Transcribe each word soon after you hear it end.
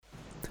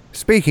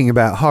Speaking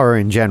about horror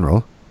in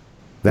general,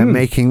 they're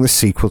making the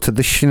sequel to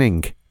The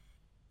Shining.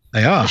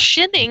 They are. The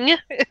Shining?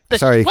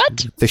 Sorry,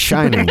 what? The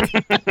Shining.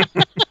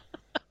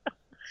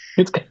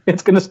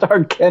 It's going to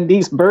star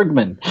Candice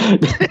Bergman.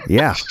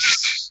 Yeah.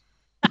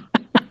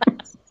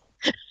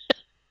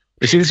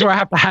 You see, this is where I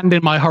have to hand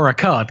in my horror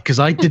card, because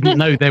I didn't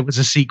know there was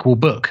a sequel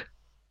book.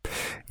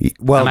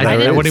 Well, and I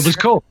didn't know what it was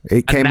called.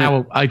 It came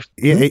out.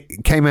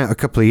 It came out a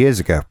couple of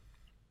years ago.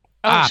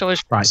 Oh, so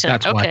it's right. recent.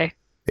 That's okay. why.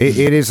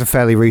 It is a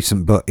fairly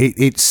recent book.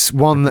 It's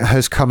one that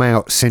has come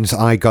out since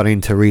I got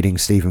into reading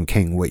Stephen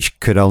King, which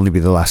could only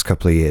be the last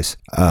couple of years.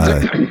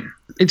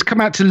 It's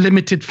come out to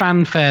limited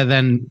fanfare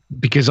then,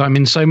 because I'm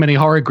in so many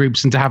horror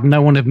groups, and to have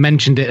no one have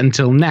mentioned it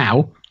until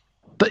now,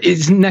 but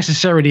isn't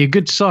necessarily a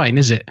good sign,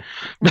 is it?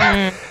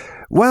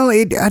 Well,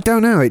 I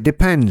don't know. It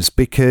depends,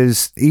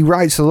 because he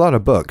writes a lot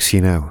of books,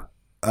 you know,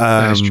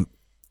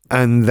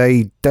 and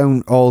they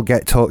don't all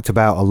get talked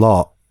about a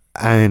lot.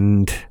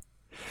 And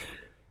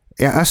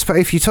yeah, I suppose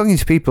if you're talking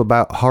to people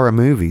about horror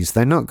movies,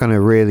 they're not going to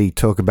really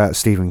talk about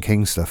Stephen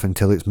King stuff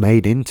until it's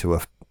made into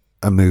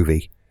a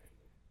movie.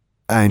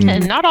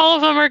 And not all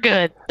of them are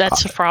good.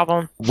 That's the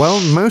problem. Well,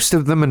 most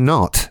of them are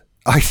not.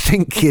 I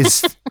think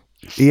is,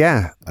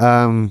 yeah.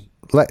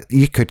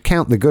 You could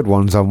count the good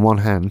ones on one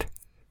hand.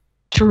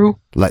 True.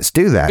 Let's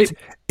do that.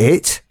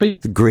 The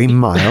Green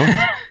Mile,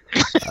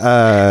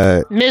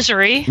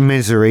 Misery,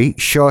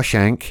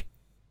 Shawshank.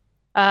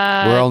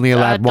 We're only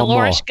allowed one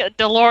more. Was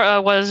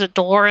it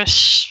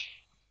Dolores?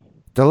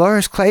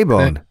 Dolores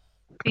Claiborne.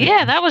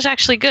 Yeah, that was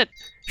actually good.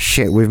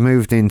 Shit, we've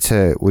moved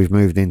into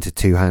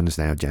two hands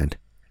now, Jen.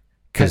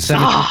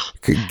 Well,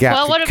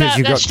 what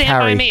about Stand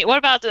By Me? What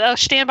about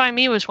Stand By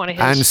Me was one of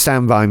his. And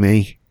Stand By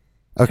Me.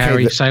 Okay.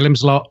 Carrie,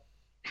 Salem's Lot.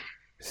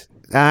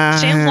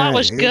 Salem's Lot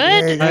was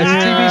good.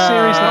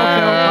 TV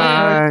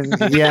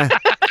series. Yeah.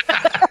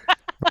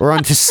 We're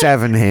on to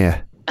 7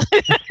 here.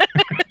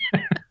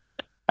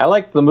 I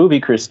like the movie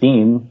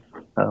Christine.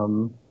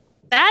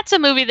 That's a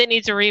movie that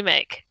needs a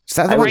remake. Is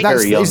that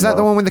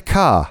the one with the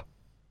car?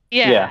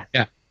 Yeah.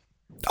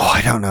 Oh,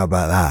 I don't know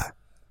about that.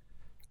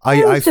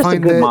 It's just a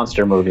good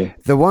monster movie.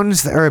 The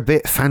ones that are a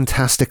bit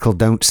fantastical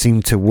don't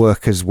seem to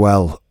work as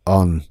well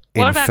in film.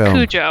 What about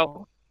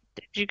Cujo?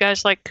 Did you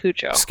guys like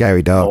Cujo?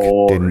 Scary Dog.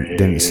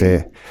 Didn't see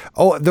it.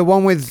 Oh, the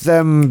one with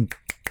Dead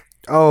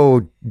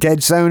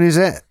Zone, is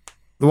it?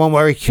 The one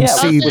where he can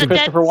see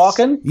Christopher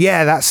Walken?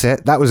 Yeah, that's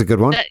it. That was a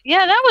good one.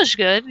 Yeah, that was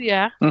good.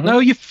 Yeah. Mm-hmm. No,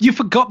 you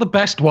forgot the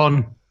best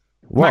one.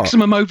 What?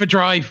 Maximum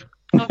Overdrive.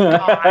 Oh,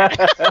 God.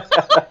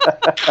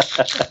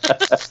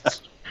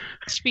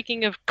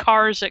 Speaking of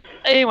cars,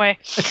 anyway.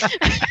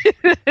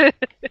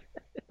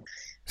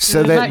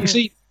 So that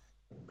see.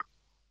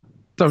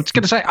 So I was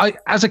going to say,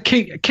 as a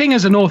King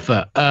as an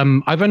author,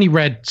 I've only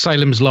read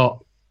Salem's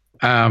Lot.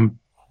 I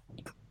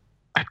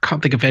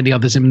can't think of any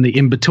others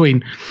in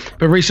between.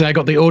 But recently I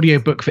got the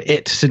audiobook for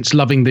it, since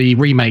loving the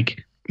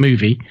remake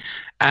movie.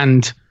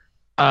 And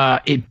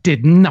it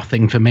did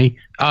nothing for me.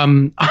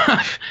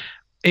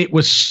 It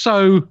was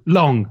so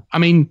long. I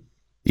mean,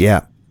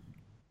 yeah,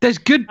 there's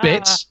good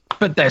bits,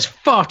 but there's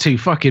far too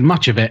fucking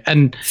much of it.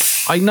 And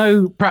I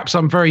know perhaps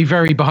I'm very,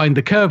 very behind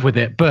the curve with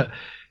it, but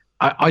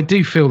I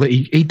do feel that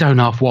he don't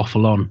half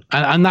waffle on.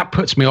 And that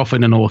puts me off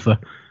in an author.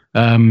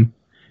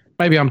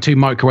 Maybe I'm too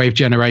microwave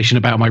generation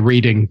about my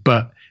reading,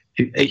 but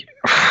he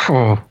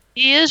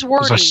is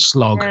wordy. It's a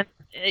slog.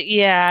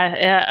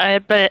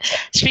 But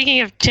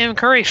speaking of Tim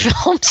Curry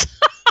films,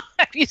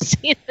 have you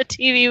seen the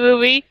TV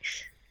movie?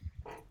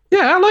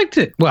 Yeah, I liked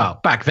it. Well,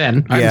 back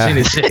then, I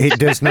haven't seen it. It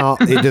does not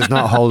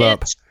hold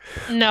up.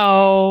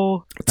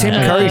 No. Tim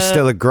Curry's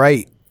still a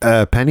great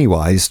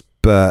Pennywise,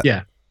 but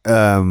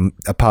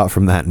apart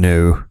from that,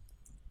 no.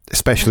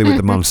 Especially with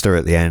the monster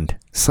at the end.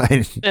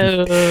 I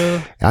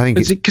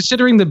think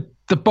considering the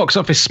box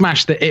office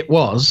smash that it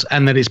was,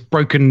 and that it's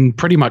broken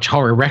pretty much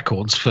horror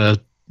records for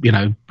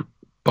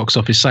box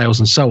office sales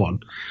and so on.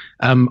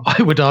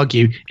 I would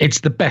argue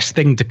it's the best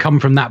thing to come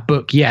from that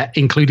book yet,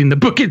 including the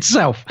book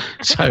itself.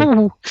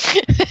 So,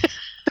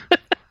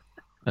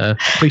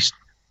 please,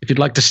 if you'd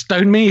like to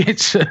stone me,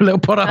 it's a little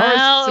pot of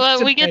horror.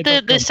 Well, we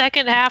get the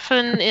second half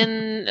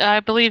in I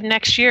believe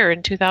next year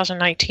in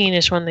 2019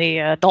 is when the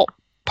adult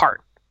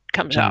part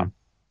comes out.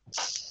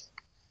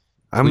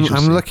 I'm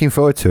looking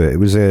forward to it. It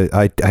was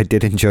I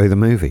did enjoy the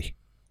movie,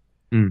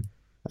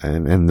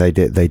 and they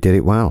did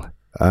it well.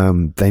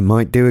 They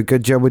might do a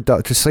good job with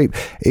Dr. Sleep.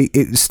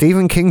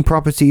 Stephen King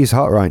property is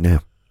hot right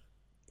now.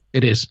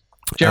 It is.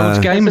 Gerald's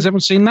Game, has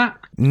everyone seen that?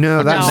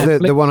 No,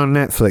 that's the one on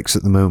Netflix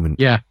at the moment.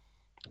 Yeah,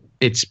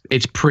 it's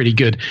pretty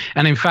good.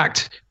 And in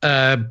fact,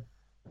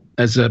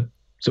 as a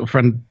sort of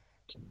friend,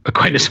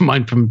 acquaintance of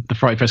mine from the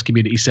Fright Fest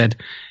community said,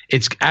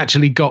 it's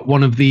actually got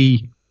one of the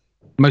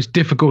most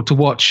difficult to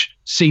watch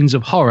scenes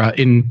of horror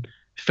in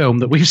film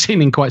that we've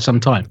seen in quite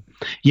some time.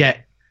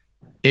 Yet,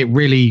 it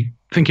really...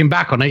 Thinking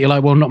back on it, you're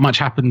like, well, not much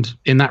happened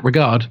in that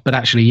regard, but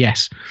actually,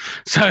 yes.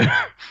 So,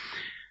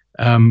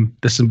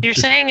 there's some. You're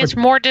saying it's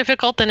more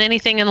difficult than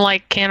anything in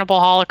like Cannibal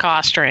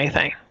Holocaust or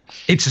anything.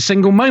 It's a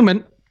single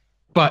moment,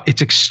 but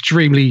it's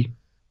extremely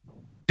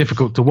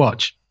difficult to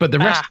watch. But the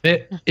rest of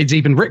it, it's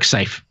even Rick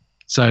safe.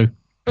 So.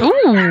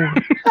 Ooh.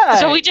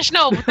 So we just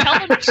know. Tell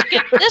them to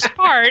skip this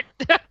part.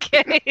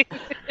 Okay.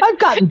 I've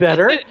gotten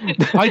better.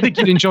 I think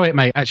you'd enjoy it,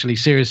 mate. Actually,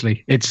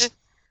 seriously, it's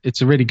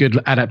a really good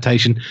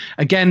adaptation.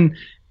 Again,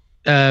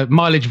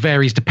 mileage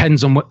varies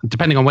depending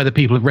on whether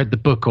people have read the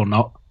book or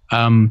not.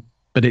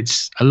 But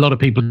it's a lot of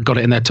people got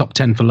it in their top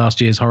 10 for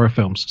last year's horror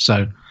films.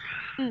 So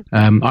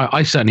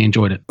I certainly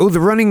enjoyed it. Oh,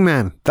 The Running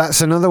Man. That's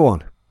another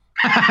one.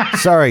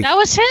 Sorry. That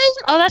was him?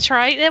 Oh, that's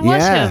right. It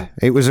was him.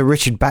 It was a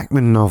Richard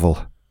Bachman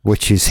novel,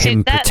 which is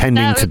him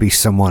pretending to be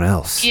someone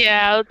else.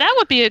 Yeah, that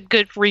would be a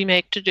good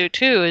remake to do,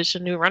 too, is a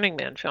new Running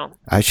Man film.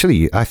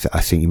 Actually, I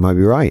think you might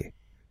be right.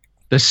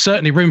 There's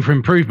certainly room for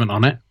improvement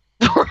on it.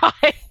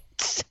 Right.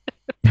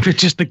 If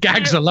it's just the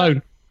gags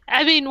alone.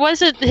 I mean,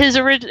 was it his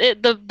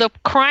the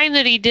crime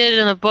that he did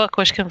in the book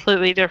was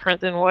completely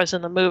different than was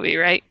in the movie,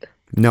 right?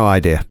 No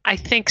idea. I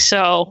think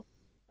so.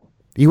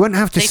 You wouldn't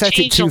have to set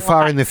it too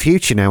far in the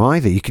future now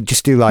either. You could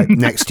just do like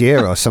next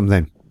year or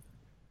something.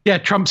 Yeah,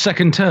 Trump's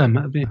second term.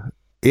 That'd be...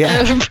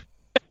 Yeah.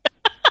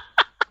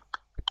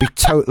 Be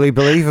totally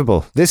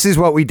believable. This is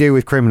what we do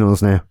with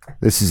criminals now.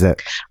 This is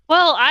it.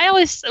 Well,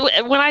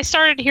 when I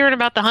started hearing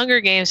about the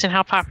Hunger Games and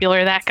how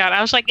popular that got,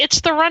 I was like,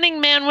 it's the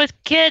Running Man with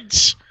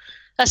kids.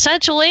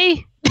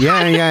 Essentially.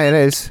 Yeah, it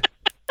is.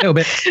 A little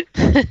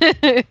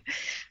bit.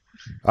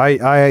 I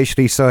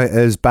actually saw it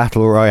as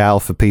Battle Royale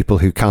for people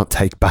who can't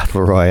take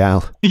Battle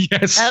Royale.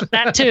 Yes.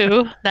 That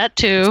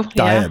too.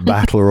 Diet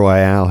Battle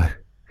Royale.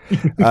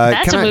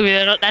 That's a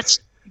movie that's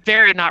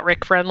very not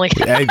Rick friendly.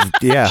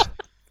 Yeah.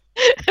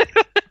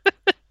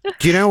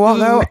 Do you know what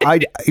though?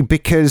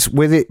 Because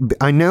with it,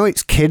 I know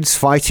it's kids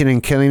fighting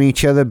and killing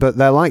each other, but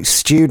they're like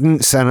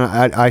students, and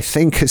I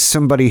think as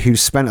somebody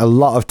who's spent a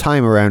lot of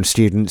time around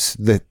students,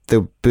 you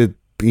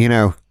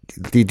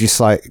just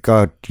like,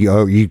 God,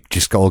 you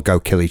just all go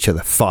kill each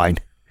other. Fine.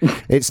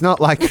 It's not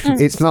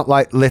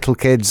like little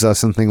kids or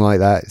something like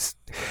that. It's,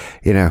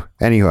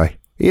 Anyway, are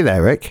you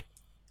there, Rick?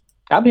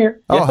 I'm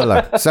here. Oh,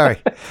 hello. Sorry.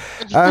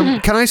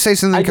 Can I say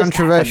something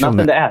controversial? I have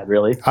nothing to add,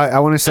 really. I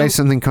want to say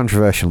something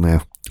controversial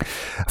now. I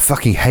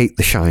fucking hate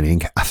The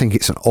Shining. I think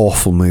it's an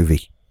awful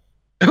movie.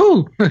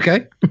 Oh,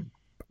 okay.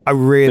 I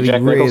really, the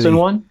Jack Nicholson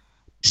one?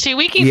 See,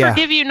 we can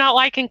forgive you not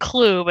liking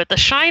Clue, but The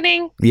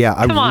Shining? Yeah,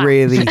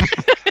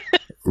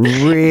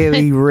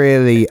 really,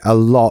 really a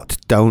lot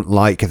don't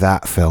like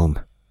that film.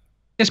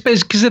 Yes, but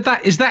is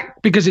that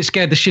because it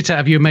scared the shit out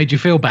of you and made you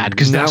feel bad?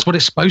 Because that's what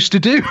it's supposed to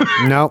do?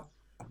 No,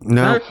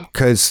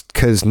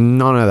 because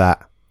none of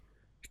that.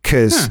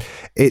 Because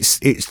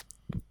it's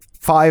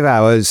 5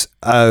 hours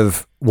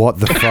of what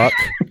the fuck?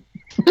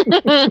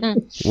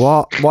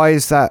 What? Why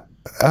is that?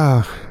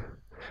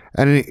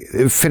 And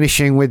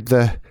finishing with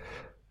the...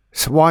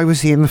 So why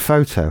was he in the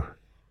photo?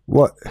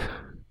 What?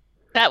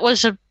 That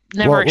was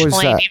never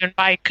explained even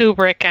by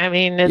Kubrick. I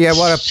mean, it's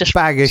what a just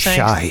bag of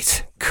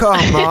shite.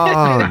 Come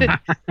on.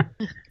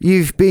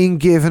 You've been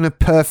given a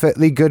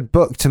perfectly good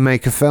book to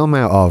make a film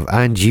out of,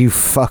 and you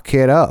fuck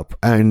it up.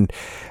 And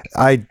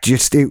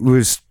it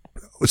was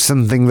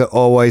something that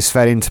always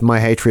fed into my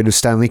hatred of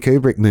Stanley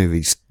Kubrick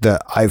movies,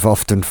 that I've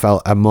often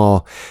felt are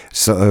more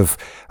sort of,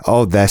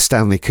 they're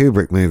Stanley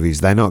Kubrick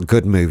movies, they're not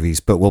good movies,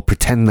 but we'll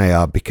pretend they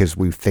are because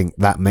we think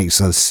that makes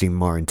us seem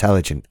more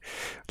intelligent.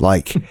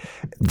 Like,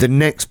 the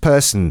next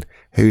person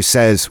who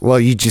says, well,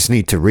 you just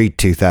need to read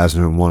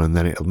 2001 and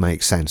then it'll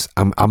make sense,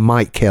 I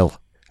might kill.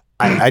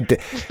 Then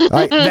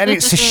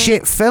it's a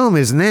shit film,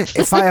 isn't it?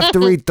 If I have to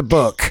read the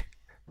book.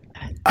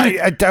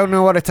 I don't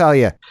know what to tell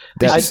you.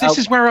 This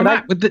is where I'm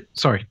at with the...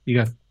 Sorry,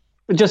 you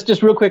go.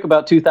 Just real quick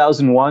about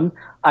 2001.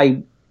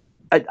 I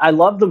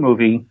love the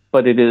movie,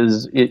 but it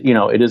is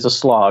a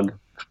slog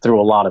through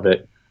a lot of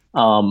it.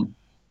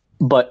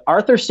 But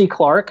Arthur C.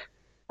 Clarke,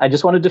 I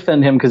just want to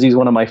defend him because he's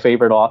one of my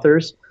favorite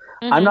authors.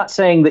 Mm-hmm. I'm not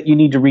saying that you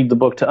need to read the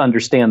book to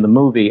understand the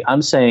movie.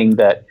 I'm saying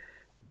that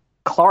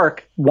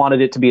Clarke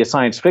wanted it to be a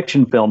science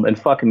fiction film, and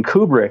fucking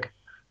Kubrick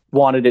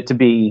wanted it to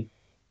be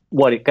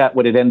what it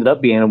ended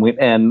up being,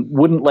 and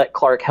wouldn't let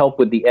Clarke help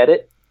with the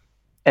edit.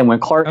 And when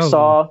Clarke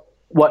saw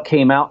what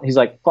came out, he's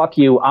like, fuck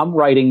you, I'm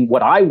writing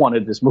what I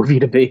wanted this movie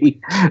to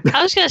be.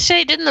 I was going to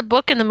say, didn't the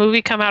book and the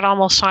movie come out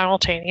almost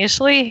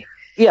simultaneously?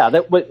 Yeah,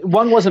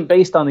 one wasn't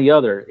based on the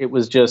other. It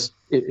was just,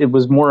 it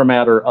was more a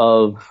matter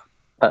of,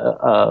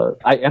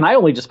 I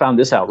only just found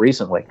this out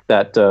recently,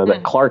 that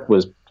Clarke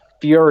was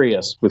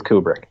furious with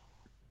Kubrick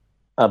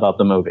about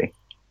the movie,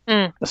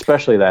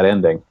 especially that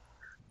ending.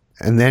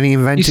 And then he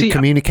invented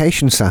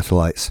communication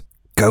satellites.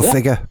 Go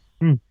figure.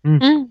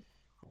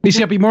 You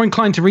see, I'd be more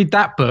inclined to read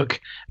that book.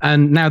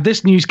 And now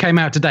this news came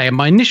out today, and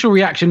my initial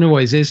reaction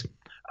always is,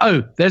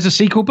 oh, there's a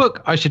sequel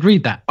book. I should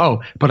read that.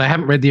 Oh, but I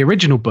haven't read the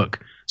original book.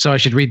 So I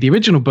should read the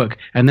original book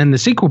and then the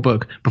sequel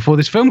book before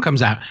this film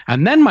comes out.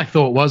 And then my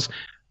thought was,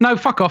 no,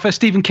 fuck off. They're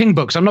Stephen King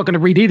books. I'm not going to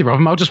read either of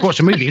them. I'll just watch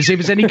a movie and see if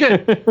it's any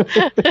good.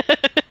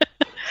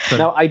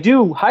 Now, I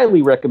do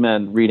highly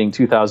recommend reading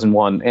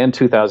 2001 and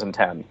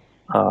 2010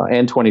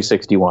 and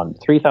 2061.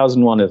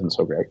 3001 isn't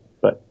so great,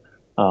 but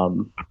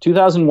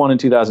 2001 and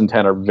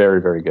 2010 are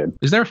very, very good.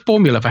 Is there a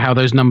formula for how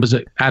those numbers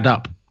add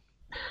up?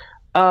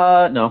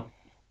 No.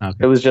 Okay.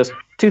 It was just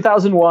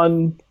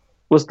 2001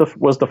 was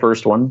the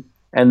first one,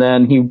 and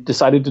then he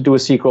decided to do a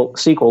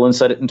sequel and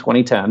set it in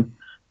 2010,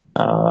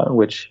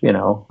 which, you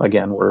know,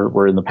 again,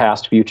 we're in the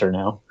past future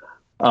now.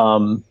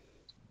 And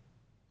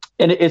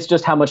it's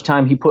just how much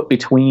time he put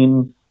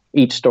between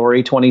each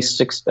story.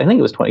 26, I think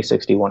it was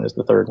 2061 is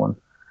the third one.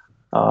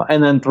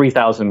 And then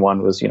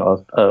 3001 was, you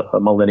know, a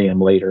millennium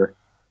later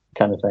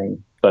kind of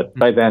thing. But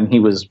by then he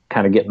was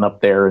kind of getting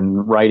up there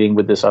and writing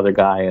with this other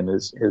guy, and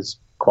his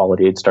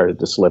quality had started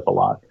to slip a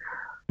lot.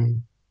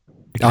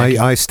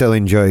 I still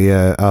enjoy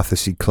Arthur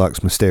C.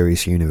 Clarke's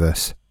Mysterious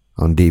Universe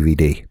on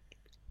DVD.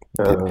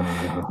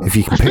 If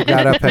you can pick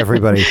that up,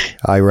 everybody,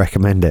 I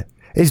recommend it.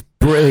 It's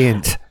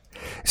brilliant,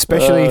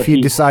 especially if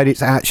you decide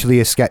it's actually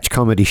a sketch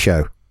comedy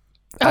show.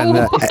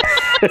 And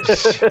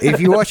if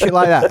you watch it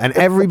like that, and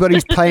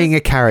everybody's playing a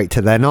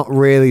character, they're not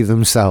really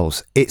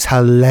themselves. It's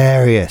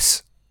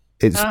hilarious.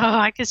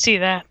 I can see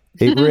that.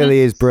 It really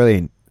is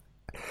brilliant.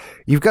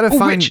 You've got to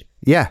find... Rich,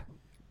 yeah.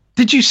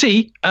 Did you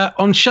see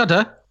on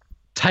Shudder,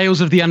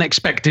 Tales of the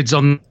Unexpected's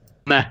on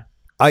there?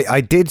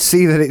 I did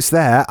see that it's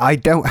there. I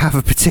don't have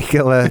a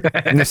particular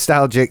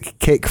nostalgic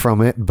kick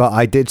from it, but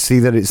I did see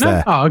that it's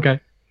there. Oh, okay.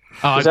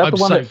 Is that the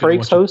one that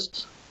Frakes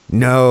hosts?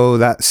 No,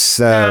 that's...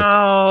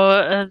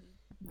 the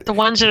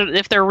ones that,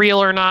 if they're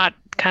real or not,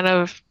 kind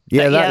of...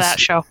 that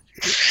show.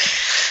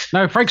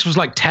 No, Frakes was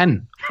like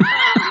 10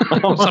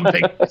 or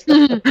something.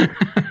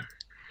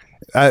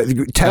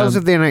 Tales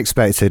of the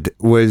Unexpected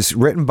was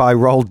written by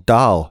Roald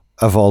Dahl,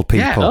 of all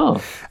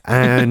people.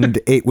 And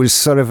it was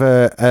sort of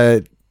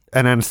an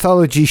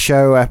anthology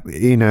show,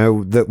 you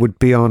know, that would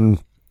be on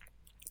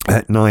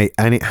at night,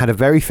 and it had a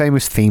very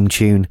famous theme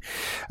tune,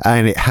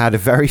 and it had a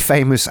very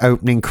famous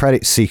opening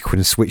credit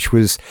sequence, which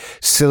was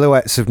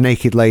silhouettes of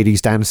naked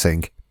ladies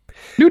dancing.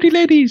 Nudie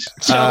ladies.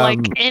 So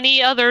like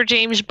any other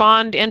James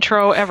Bond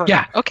intro ever.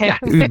 Yeah. Okay.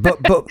 Yeah.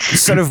 but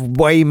sort of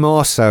way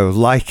more so.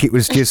 Like it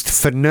was just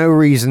for no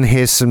reason,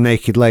 here's some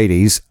naked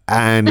ladies,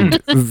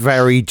 and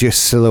very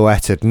just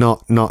silhouetted,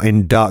 not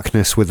in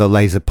darkness with a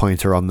laser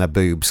pointer on their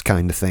boobs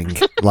kind of thing,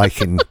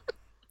 like in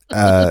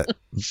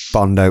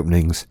Bond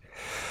openings.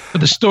 But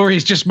the story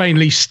is just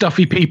mainly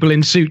stuffy people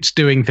in suits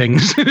doing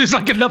things. There's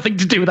like nothing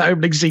to do with that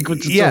opening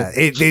sequence at all. Yeah,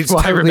 it's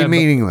totally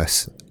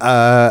meaningless.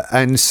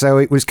 And so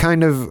it was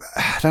kind of,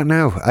 I don't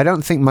know. I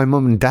don't think my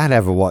mum and dad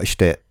ever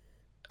watched it.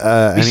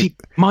 You see,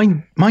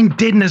 mine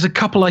did, and there's a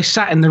couple I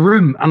sat in the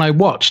room and I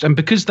watched, and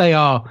because they're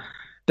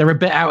a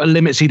bit out of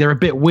limitsy, they're a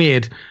bit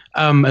weird,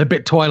 a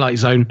bit Twilight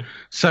Zone.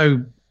 So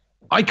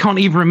I can't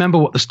even remember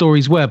what the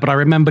stories were, but I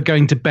remember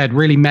going to bed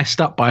really messed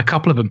up by a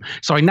couple of them.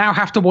 So I now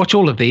have to watch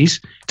all of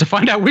these to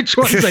find out which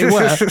ones they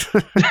were.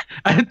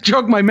 I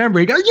jog my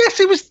memory. Go,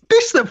 yes, it was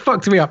this that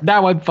fucked me up.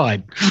 Now I'm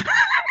fine.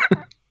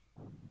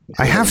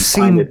 I've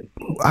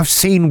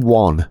seen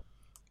one,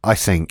 I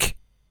think,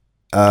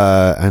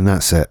 and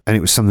that's it. And it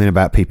was something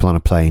about people on a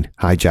plane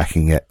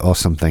hijacking it or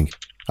something.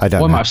 I don't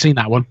know. I might have seen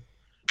that one.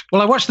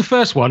 Well, I watched the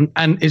first one,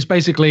 and it's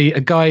basically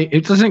a guy.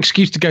 It's an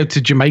excuse to go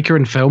to Jamaica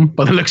and film,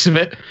 by the looks of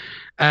it.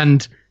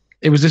 And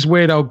it was this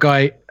weird old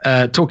guy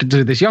talking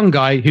to this young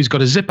guy who's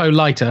got a Zippo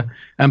lighter,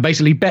 and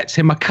basically bets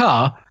him a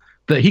car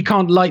that he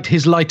can't light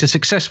his lighter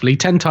successfully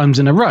 10 times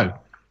in a row.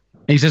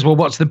 And he says, well,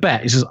 what's the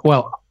bet? He says,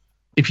 well,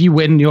 if you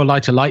win, your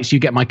lighter lights, you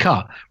get my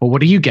car. Well,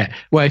 what do you get?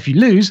 Well, if you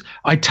lose,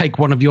 I take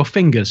one of your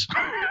fingers.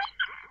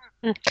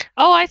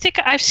 Oh, I think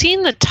I've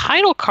seen the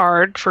title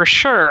card for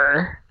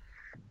sure.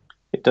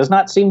 It does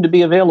not seem to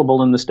be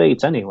available in the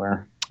States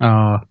anywhere.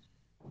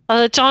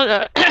 It's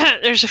on.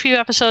 There's a few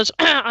episodes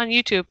on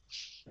YouTube.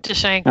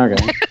 Just saying.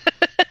 Okay.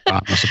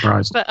 I'm not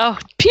surprised. But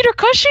Peter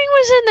Cushing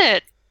was in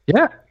it.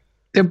 Yeah.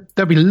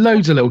 There'll be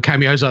loads of little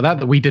cameos like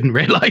that we didn't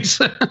realize.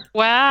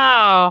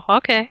 Wow.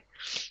 Okay.